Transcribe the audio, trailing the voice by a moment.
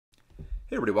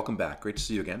Hey everybody, welcome back. Great to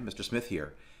see you again. Mr. Smith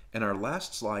here. In our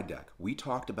last slide deck, we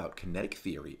talked about kinetic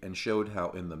theory and showed how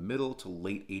in the middle to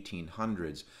late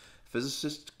 1800s,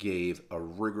 physicists gave a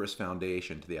rigorous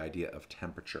foundation to the idea of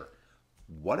temperature.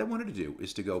 What I wanted to do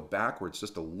is to go backwards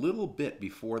just a little bit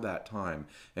before that time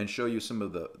and show you some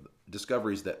of the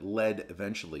discoveries that led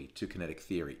eventually to kinetic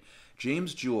theory.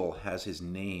 James Joule has his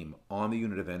name on the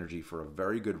unit of energy for a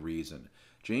very good reason.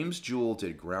 James Joule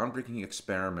did groundbreaking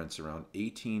experiments around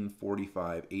 1845,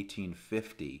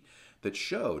 1850 that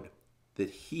showed that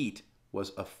heat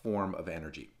was a form of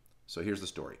energy. So here's the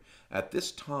story. At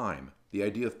this time, the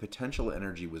idea of potential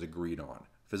energy was agreed on.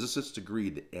 Physicists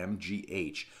agreed that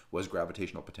mgh was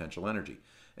gravitational potential energy.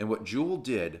 And what Joule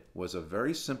did was a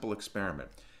very simple experiment.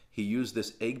 He used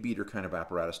this egg beater kind of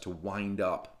apparatus to wind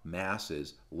up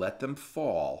masses, let them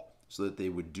fall so that they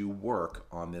would do work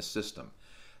on this system.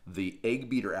 The egg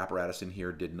beater apparatus in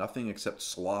here did nothing except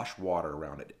slosh water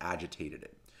around it, agitated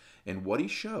it. And what he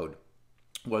showed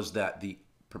was that an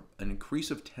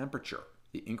increase of temperature,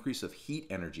 the increase of heat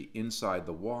energy inside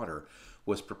the water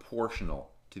was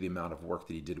proportional to the amount of work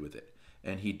that he did with it.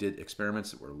 And he did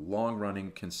experiments that were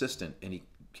long-running, consistent, and he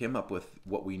came up with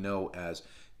what we know as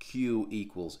Q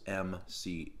equals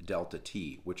mc delta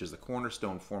T, which is the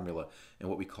cornerstone formula in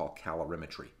what we call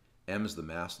calorimetry. M is the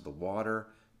mass of the water,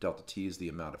 delta T is the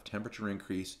amount of temperature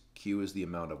increase, Q is the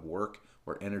amount of work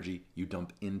or energy you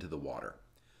dump into the water.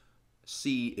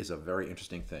 C is a very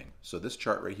interesting thing. So this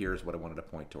chart right here is what I wanted to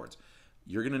point towards.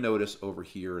 You're going to notice over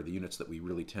here the units that we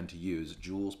really tend to use,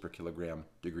 joules per kilogram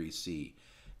degree C.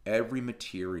 Every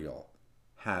material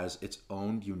has its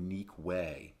own unique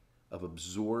way of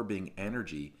absorbing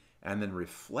energy and then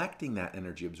reflecting that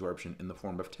energy absorption in the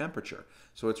form of temperature.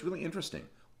 So it's really interesting.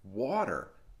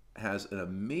 Water has an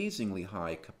amazingly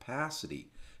high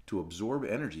capacity to absorb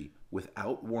energy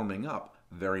without warming up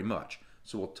very much.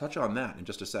 So we'll touch on that in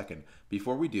just a second.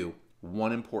 Before we do,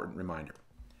 one important reminder.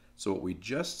 So what we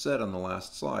just said on the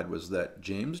last slide was that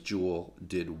James Joule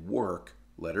did work,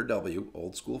 letter W,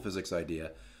 old school physics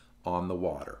idea, on the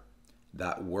water.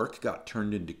 That work got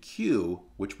turned into Q,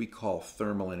 which we call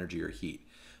thermal energy or heat.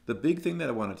 The big thing that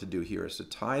I wanted to do here is to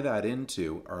tie that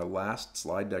into our last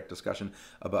slide deck discussion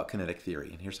about kinetic theory.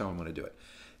 And here's how I'm going to do it.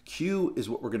 Q is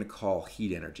what we're going to call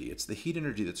heat energy. It's the heat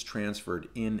energy that's transferred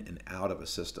in and out of a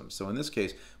system. So in this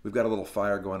case, we've got a little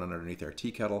fire going on underneath our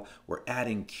tea kettle. We're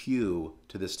adding Q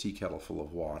to this tea kettle full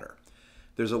of water.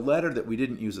 There's a letter that we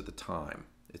didn't use at the time.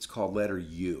 It's called letter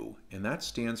U, and that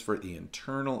stands for the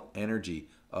internal energy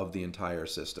of the entire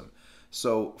system.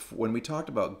 So when we talked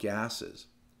about gases,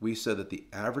 we said that the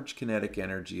average kinetic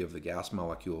energy of the gas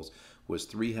molecules was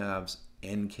 3/2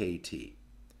 nkt.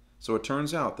 So it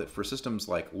turns out that for systems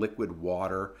like liquid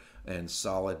water and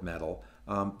solid metal,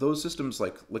 those systems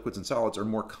like liquids and solids are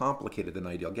more complicated than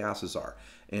ideal gases are.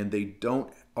 And they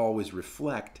don't always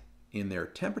reflect in their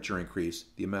temperature increase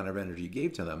the amount of energy you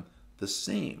gave to them the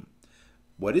same.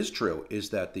 What is true is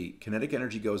that the kinetic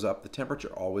energy goes up, the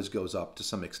temperature always goes up to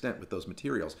some extent with those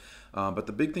materials. But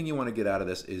the big thing you want to get out of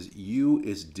this is U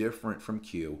is different from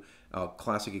Q.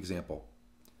 Classic example,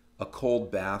 a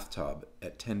cold bathtub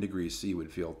at 10 degrees C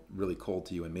would feel really cold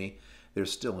to you and me.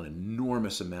 There's still an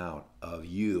enormous amount of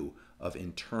U, of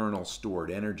internal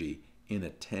stored energy in a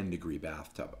 10-degree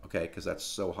bathtub, okay? Because that's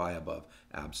so high above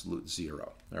absolute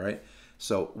zero, all right?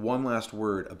 So one last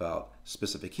word about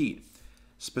specific heat.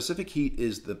 Specific heat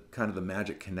is the kind of the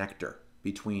magic connector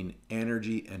between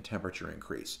energy and temperature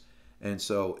increase. And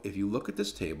so if you look at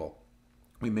this table,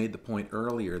 we made the point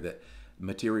earlier that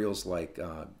materials like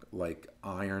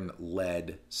iron,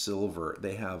 lead, silver,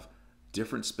 they have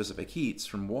different specific heats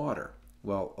from water.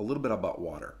 Well, a little bit about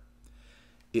water.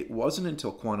 It wasn't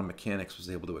until quantum mechanics was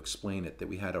able to explain it that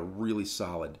we had a really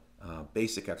solid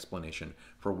basic explanation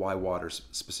for why water's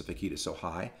specific heat is so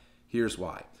high. Here's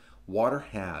why. Water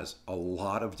has a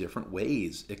lot of different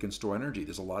ways it can store energy.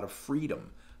 There's a lot of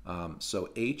freedom. So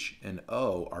H and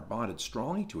O are bonded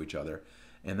strongly to each other,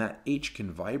 and that H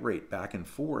can vibrate back and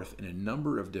forth in a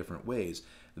number of different ways.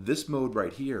 This mode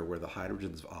right here, where the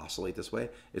hydrogens oscillate this way,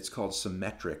 it's called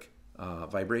symmetric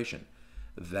vibration.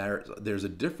 There's a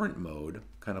different mode,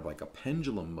 kind of like a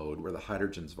pendulum mode, where the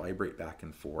hydrogens vibrate back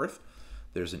and forth.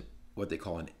 There's what they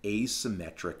call an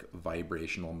asymmetric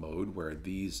vibrational mode, where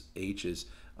these H's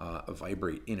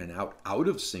vibrate in and out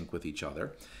of sync with each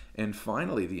other. And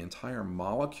finally, the entire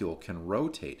molecule can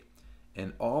rotate.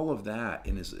 And all of that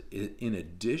is in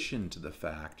addition to the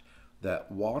fact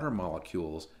that water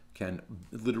molecules can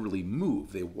literally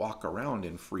move. They walk around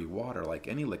in free water like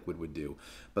any liquid would do.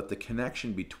 But the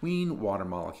connection between water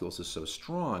molecules is so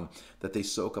strong that they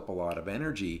soak up a lot of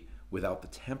energy without the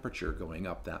temperature going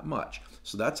up that much.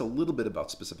 So that's a little bit about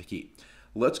specific heat.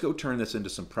 Let's go turn this into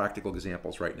some practical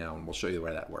examples right now, and we'll show you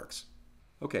where that works.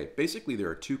 Okay, basically there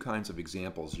are two kinds of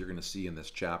examples you're going to see in this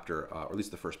chapter, or at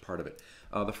least the first part of it.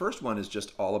 The first one is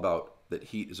just all about that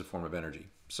heat is a form of energy.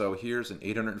 So here's an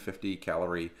 850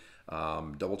 calorie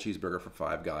double cheeseburger for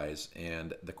 5 guys,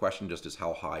 and the question just is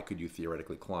how high could you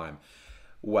theoretically climb?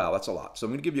 Wow, that's a lot. So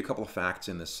I'm going to give you a couple of facts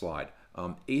in this slide.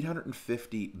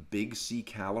 850 big C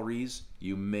calories,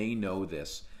 you may know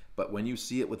this, but when you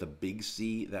see it with a big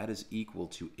C, that is equal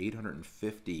to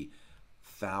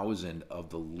 850,000 of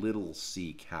the little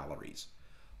c calories.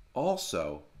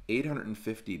 Also,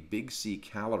 850 big C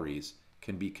calories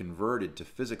can be converted to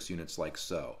physics units like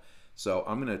so. So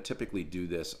I'm going to typically do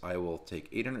this. I will take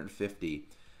 850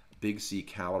 big C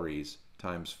calories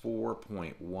times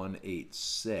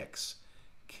 4.186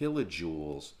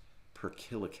 kilojoules per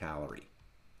kilocalorie.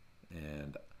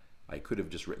 And I could have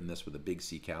just written this with a big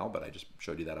C cal, but I just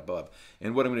showed you that above.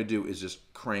 And what I'm going to do is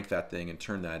just crank that thing and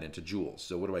turn that into joules.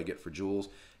 So what do I get for joules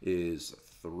is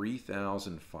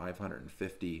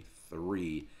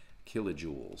 3,553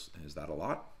 kilojoules. Is that a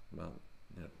lot? Well,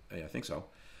 yeah, I think so.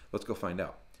 Let's go find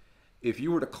out. If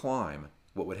you were to climb,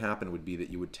 what would happen would be that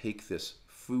you would take this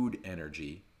food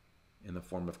energy in the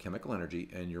form of chemical energy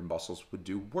and your muscles would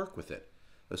do work with it,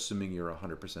 assuming you're a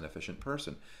 100% efficient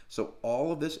person. So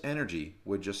all of this energy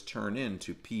would just turn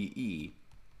into PE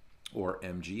or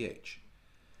MGH.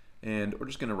 And we're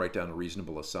just going to write down a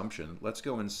reasonable assumption. Let's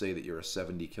go and say that you're a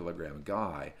 70 kilogram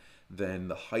guy. Then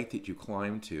the height that you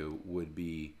climb to would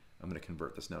be, I'm going to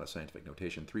convert this now to scientific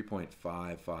notation,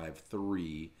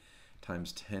 3.553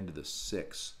 times 10 to the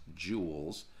 6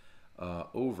 joules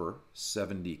over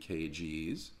 70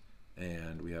 kgs.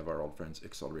 And we have our old friend's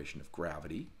acceleration of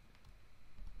gravity.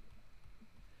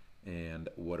 And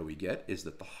what do we get is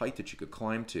that the height that you could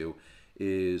climb to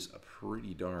is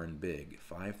pretty darn big,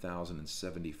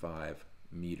 5,075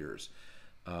 meters.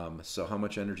 So how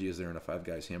much energy is there in a Five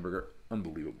Guys hamburger?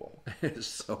 Unbelievable. It's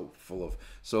so full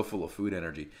of food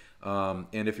energy. And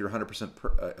if you're a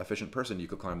 100% efficient person, you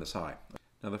could climb this high.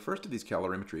 Now the first of these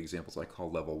calorimetry examples I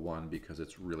call level 1 because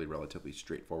it's really relatively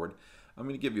straightforward. I'm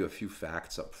going to give you a few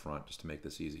facts up front just to make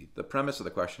this easy. The premise of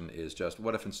the question is just,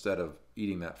 what if instead of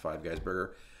eating that Five Guys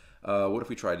burger, what if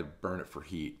we tried to burn it for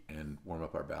heat and warm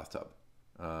up our bathtub?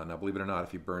 Now, believe it or not,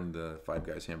 if you burned the Five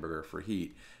Guys hamburger for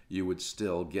heat, you would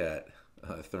still get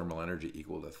thermal energy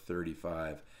equal to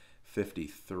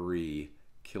 3,553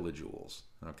 kilojoules.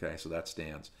 Okay, so that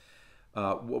stands.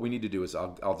 What we need to do is,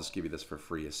 I'll just give you this for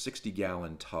free. A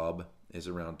 60-gallon tub is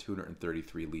around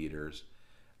 233 liters.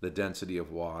 The density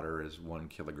of water is 1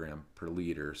 kilogram per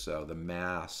liter. So the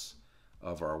mass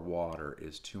of our water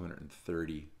is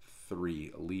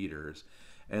 233 liters.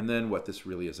 And then what this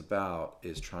really is about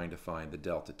is trying to find the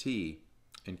delta T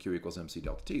in Q equals MC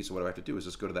delta T. So what I have to do is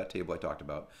just go to that table I talked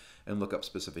about and look up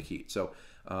specific heat. So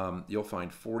you'll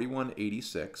find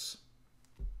 4186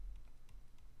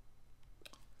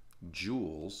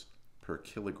 joules per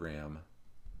kilogram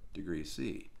degrees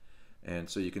C. And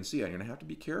so you can see I'm going to have to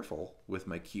be careful with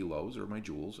my kilos or my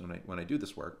joules when I do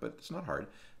this work, but it's not hard.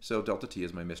 So delta T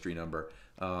is my mystery number.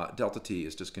 Delta T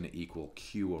is just going to equal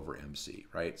Q over MC,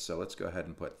 right? So let's go ahead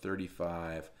and put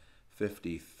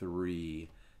 3,553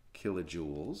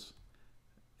 kilojoules.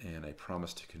 And I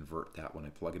promise to convert that when I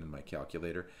plug it in my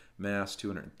calculator. Mass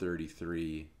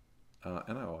 233,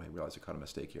 and I realize I caught a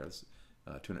mistake here. It's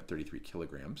 233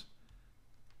 kilograms.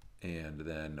 And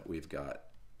then we've got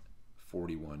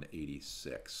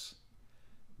 4186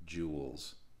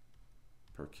 joules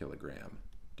per kilogram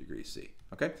degrees C.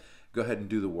 Okay, go ahead and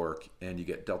do the work, and you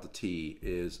get delta T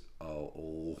is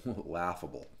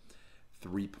laughable,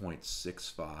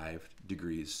 3.65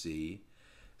 degrees C.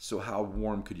 So how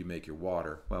warm could you make your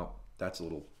water? Well, that's a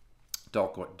little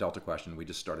delta question. We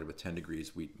just started with 10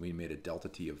 degrees. We made a delta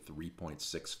T of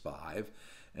 3.65,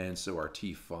 and so our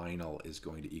T final is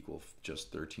going to equal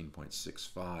just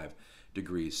 13.65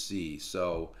 degrees C.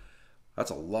 So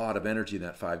that's a lot of energy in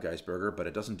that Five Guys burger, but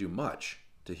it doesn't do much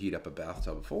to heat up a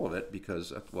bathtub full of it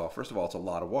because, well, first of all, it's a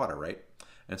lot of water, right?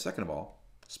 And second of all,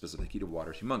 specific heat of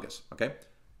water is humongous, okay?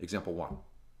 Example 1.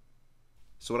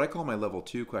 So what I call my level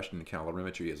 2 question in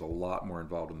calorimetry is a lot more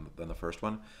involved than the first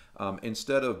one.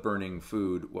 Instead of burning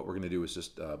food, what we're going to do is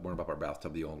just warm up our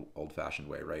bathtub the old-fashioned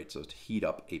way, right? So to heat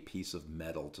up a piece of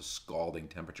metal to scalding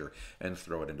temperature and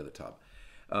throw it into the tub.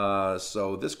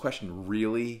 So this question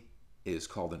really is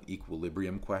called an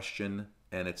equilibrium question,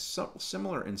 and it's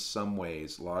similar in some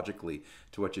ways logically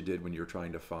to what you did when you're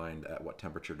trying to find at what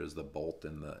temperature does the bolt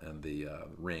and the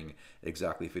ring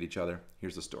exactly fit each other.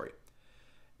 Here's the story.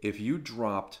 If you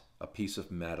dropped a piece of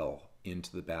metal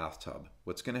into the bathtub.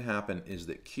 What's going to happen is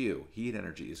that Q, heat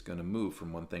energy, is going to move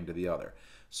from one thing to the other.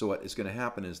 So what is going to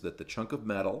happen is that the chunk of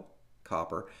metal,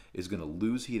 copper, is going to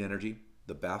lose heat energy.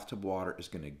 The bathtub water is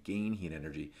going to gain heat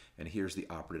energy. And here's the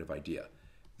operative idea.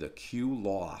 The Q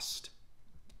lost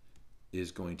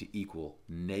is going to equal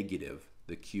negative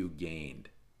the Q gained.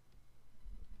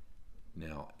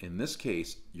 Now, in this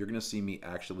case, you're going to see me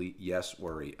actually, yes,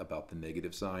 worry about the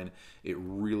negative sign. It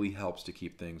really helps to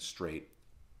keep things straight.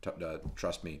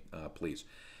 Trust me, please.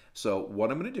 So what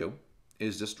I'm going to do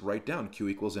is just write down Q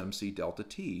equals MC delta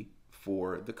T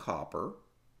for the copper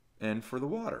and for the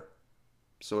water.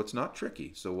 So it's not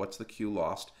tricky. So what's the Q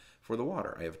lost for the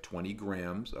water? I have 20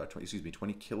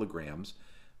 kilograms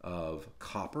of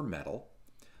copper metal.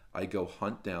 I go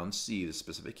hunt down C, the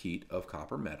specific heat of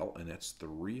copper metal, and it's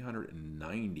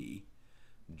 390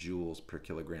 joules per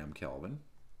kilogram Kelvin,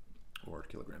 or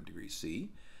kilogram degree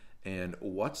C. And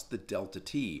what's the delta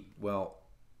T? Well,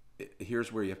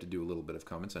 here's where you have to do a little bit of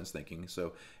common sense thinking.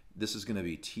 So this is going to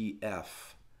be TF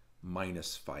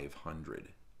minus 500.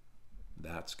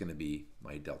 That's going to be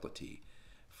my delta T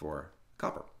for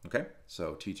copper, okay?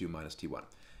 So T2 minus T1.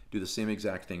 Do the same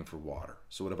exact thing for water.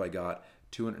 So what have I got?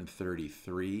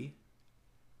 233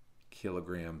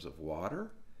 kilograms of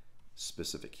water,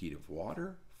 specific heat of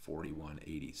water,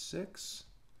 4186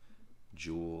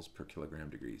 joules per kilogram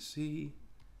degree C.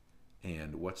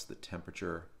 And what's the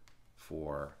temperature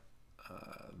for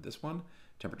this one?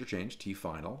 Temperature change, T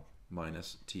final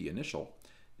minus T initial.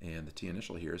 And the T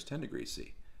initial here is 10 degrees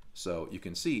C. So you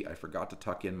can see I forgot to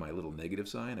tuck in my little negative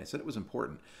sign. I said it was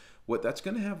important. What that's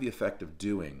going to have the effect of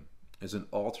doing is an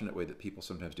alternate way that people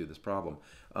sometimes do this problem.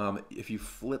 If you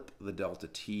flip the delta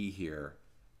T here,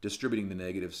 distributing the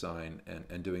negative sign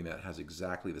and doing that has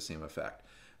exactly the same effect.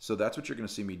 So that's what you're going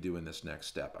to see me do in this next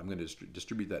step. I'm going to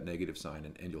distribute that negative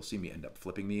sign, and you'll see me end up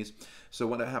flipping these. So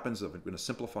when that happens, I'm going to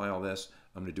simplify all this.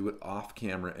 I'm going to do it off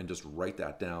camera and just write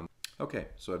that down. Okay,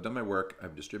 so I've done my work.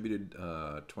 I've distributed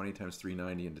 20 times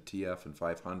 390 into TF and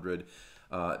 500.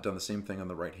 Done the same thing on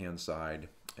the right-hand side,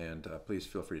 and please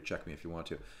feel free to check me if you want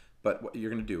to. But what you're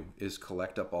going to do is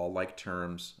collect up all like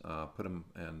terms, put them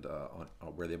on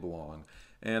where they belong,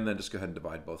 and then just go ahead and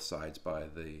divide both sides by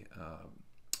the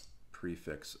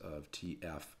prefix of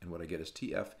TF. And what I get is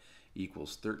TF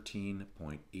equals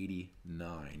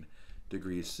 13.89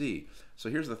 degrees C. So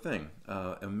here's the thing.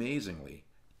 Amazingly,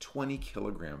 20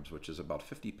 kilograms, which is about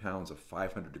 50 pounds of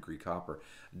 500 degree copper,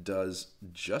 does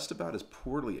just about as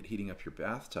poorly at heating up your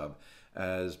bathtub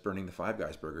as burning the Five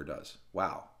Guys burger does.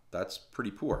 Wow. That's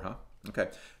pretty poor, huh? Okay,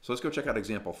 so let's go check out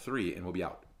example 3 and we'll be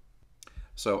out.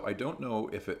 So I don't know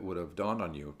if it would have dawned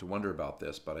on you to wonder about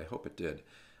this, but I hope it did,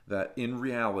 that in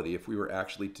reality, if we were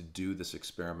actually to do this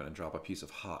experiment and drop a piece of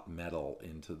hot metal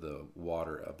into the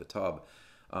water of the tub,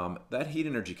 that heat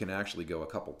energy can actually go a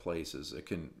couple places. It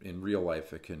can, in real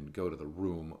life, it can go to the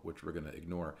room, which we're going to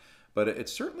ignore. But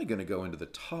it's certainly going to go into the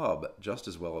tub just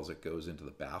as well as it goes into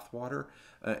the bath water.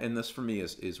 And this, for me,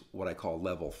 is what I call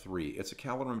level 3. It's a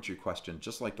calorimetry question,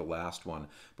 just like the last one,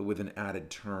 but with an added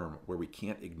term where we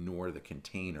can't ignore the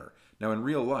container. Now, in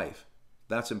real life,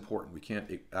 that's important. We can't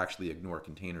actually ignore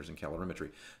containers in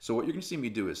calorimetry. So what you're going to see me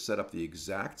do is set up the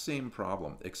exact same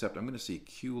problem, except I'm going to see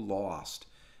Q lost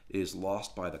is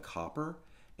lost by the copper,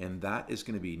 and that is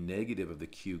going to be negative of the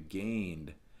Q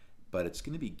gained, but it's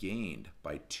going to be gained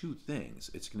by two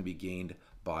things. It's going to be gained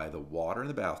by the water in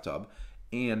the bathtub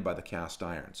and by the cast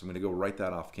iron. So I'm going to go write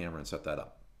that off camera and set that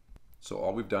up. So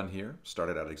all we've done here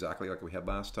started out exactly like we had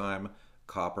last time,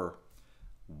 copper,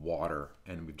 water,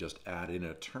 and we've just added in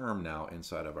a term now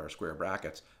inside of our square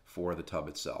brackets for the tub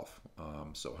itself.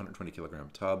 So 120 kilogram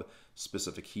tub,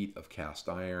 specific heat of cast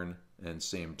iron, and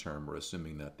same term, we're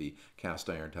assuming that the cast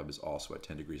iron tub is also at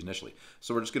 10 degrees initially.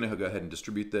 So we're just going to go ahead and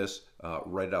distribute this,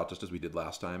 write it out just as we did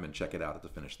last time, and check it out at the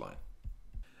finish line.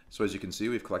 So as you can see,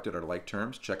 we've collected our like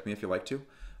terms. Check me if you like to,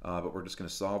 but we're just going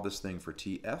to solve this thing for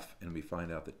TF, and we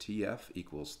find out that TF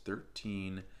equals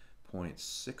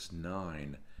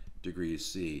 13.69 degrees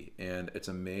C, and it's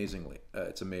amazing.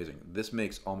 This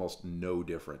makes almost no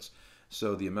difference.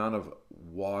 So the amount of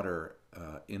water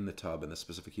in the tub and the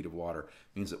specific heat of water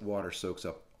means that water soaks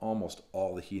up almost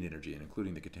all the heat energy, and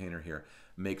including the container here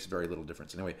makes very little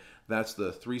difference. Anyway, that's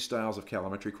the 3 styles of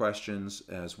calorimetry questions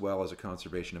as well as a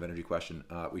conservation of energy question.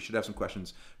 We should have some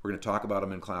questions. We're going to talk about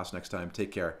them in class next time.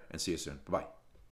 Take care and see you soon. Bye-bye.